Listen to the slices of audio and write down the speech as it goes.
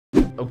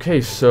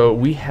Okay, so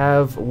we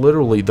have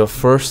literally the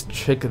first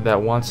chick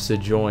that wants to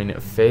join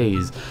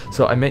Faze.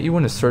 So I met you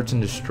in a Search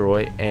and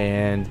Destroy,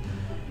 and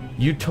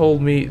you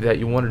told me that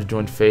you wanted to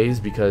join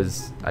Faze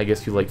because I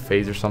guess you like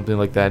Faze or something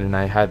like that, and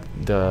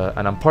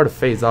I'm part of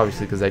Faze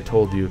obviously because I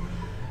told you.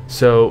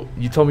 So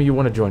you told me you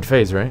want to join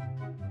Faze, right?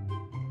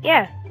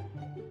 Yeah.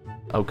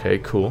 Okay,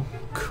 cool.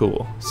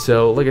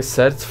 So like I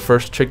said, it's the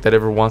first chick that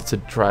ever wants to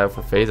try out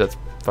for Faze. That's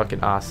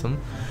fucking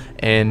awesome.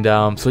 And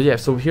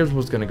so here's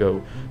what's gonna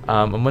go.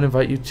 I'm gonna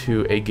invite you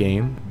to a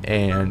game,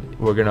 and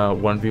we're gonna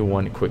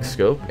 1v1 quick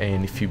scope.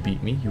 And if you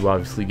beat me, you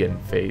obviously get in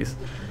Faze.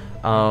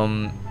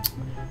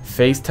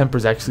 Faze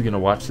Temper's actually gonna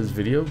watch this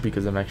video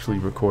because I'm actually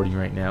recording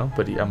right now.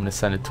 But I'm gonna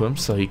send it to him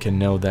so he can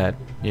know that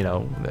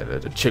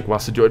that a chick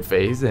wants to join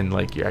Faze and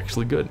like you're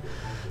actually good.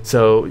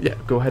 So yeah,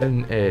 go ahead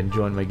and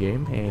join my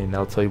game, and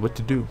I'll tell you what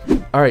to do.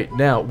 Alright,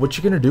 now what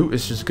you're gonna do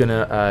is just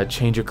gonna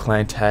change your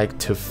clan tag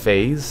to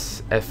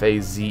Faze,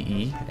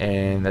 F-A-Z-E,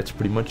 and that's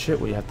pretty much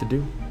it, what you have to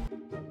do.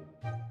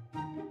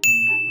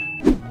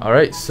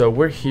 Alright, so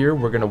we're here,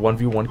 we're gonna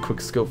 1v1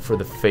 quickscope for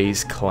the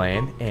Faze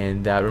clan,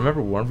 and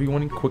remember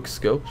 1v1 in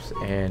quickscopes,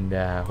 and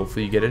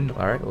hopefully you get in.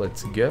 Alright,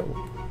 let's go.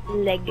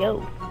 Let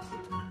go.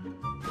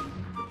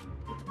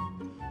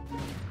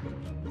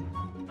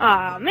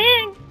 Aw,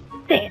 man.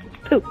 Damn,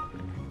 poop.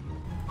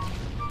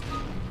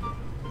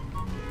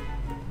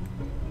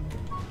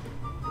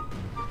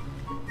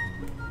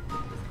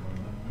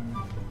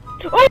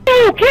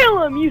 Oh,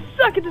 kill him! You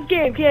suck at this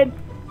game, kid!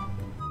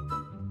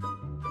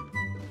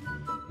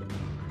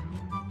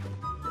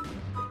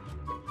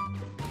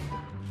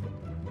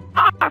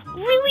 Ah,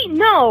 really?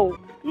 No!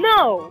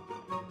 No!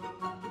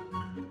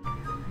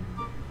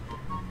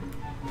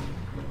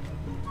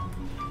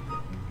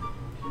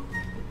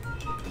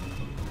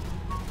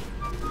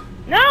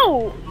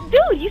 No!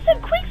 Dude, you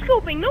said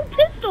quickscoping, no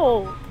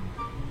pistols!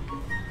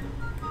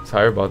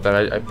 Sorry about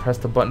that, I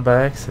pressed the button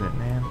by accident,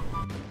 man.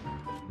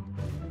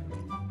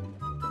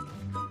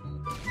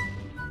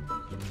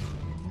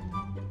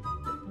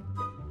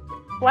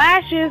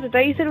 Flashes? I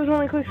thought you said it was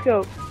only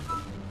quickscope.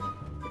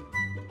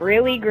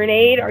 Really?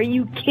 Grenade? Are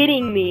you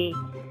kidding me?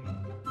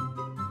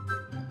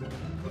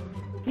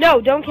 No,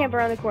 don't camp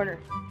around the corner.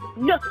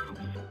 No!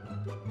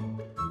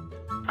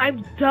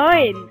 I'm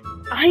done!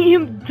 I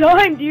am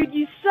done, dude,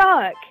 you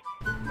suck!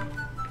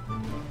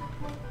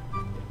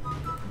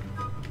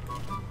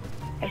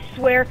 I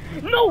swear.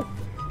 No!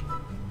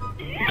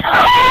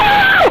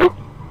 No!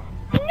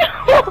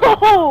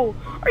 No!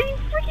 Are you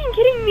freaking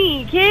kidding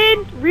me,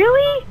 kid?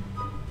 Really?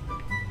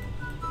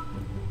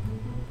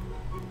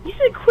 You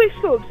said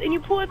quickscopes and you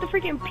pull out the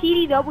freaking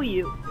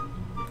PDW.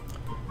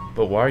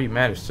 But why are you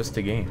mad? It's just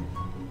a game.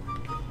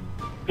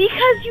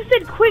 Because you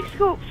said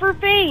quickscope for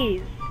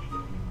Faze.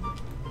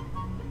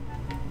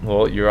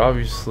 Well, you're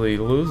obviously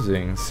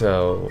losing,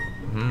 so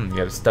you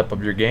gotta step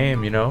up your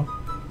game, you know?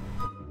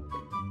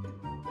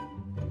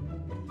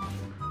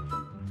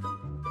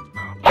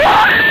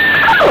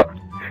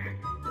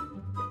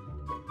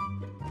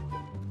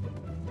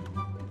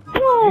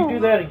 If you do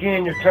that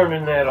again, you're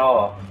turning that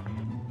off.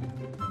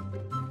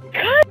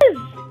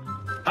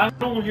 I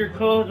don't know your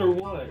cuz or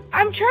what.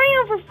 I'm trying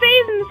out for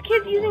Faze and this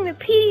kid's using the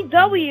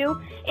PDW,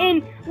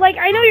 and like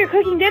I know you're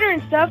cooking dinner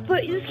and stuff,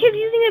 but this kid's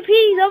using the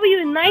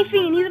PDW and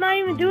knifing, and he's not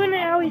even doing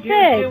it how he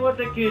said. Yeah, what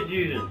the kid's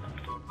using.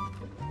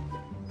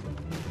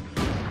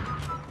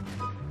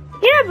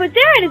 Yeah, but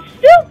Dad, it's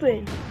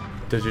stupid.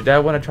 Does your dad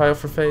want to try out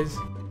for Faze?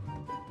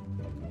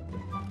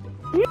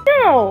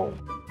 No.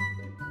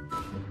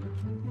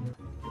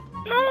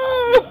 No.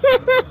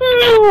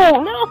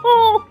 No.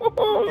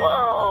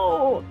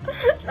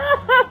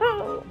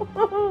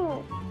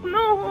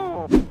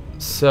 No.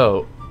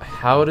 So,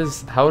 how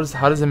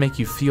does it make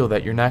you feel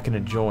that you're not gonna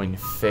join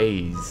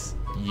Faze?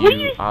 What do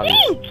you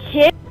think,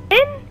 kid?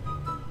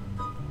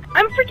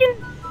 I'm freaking.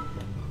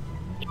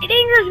 It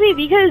angers me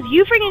because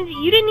you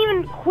didn't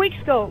even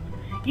quickscope.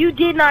 You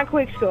did not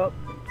quickscope.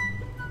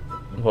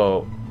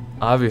 Well,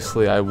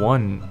 obviously I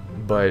won,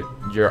 but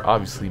you're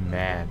obviously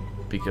mad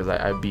because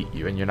I beat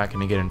you and you're not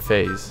gonna get in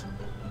Faze.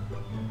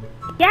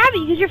 Yeah,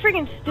 because you're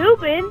freaking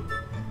stupid.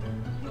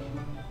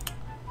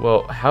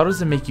 Well, how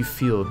does it make you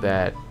feel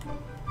that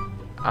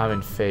I'm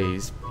in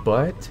Faze,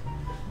 but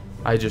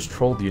I just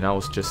trolled you and I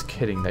was just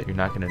kidding that you're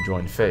not gonna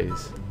join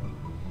Faze?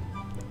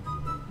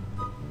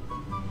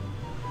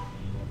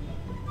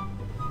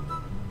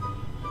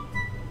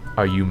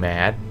 Are you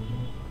mad?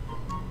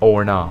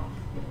 Or not?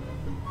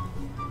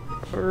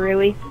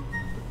 Really?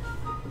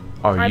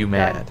 Are you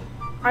mad? Done.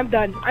 I'm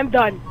done. I'm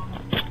done.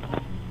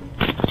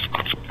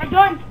 I'm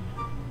done.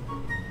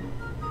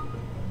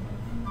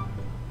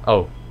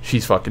 Oh,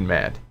 she's fucking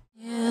mad.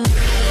 Yeah.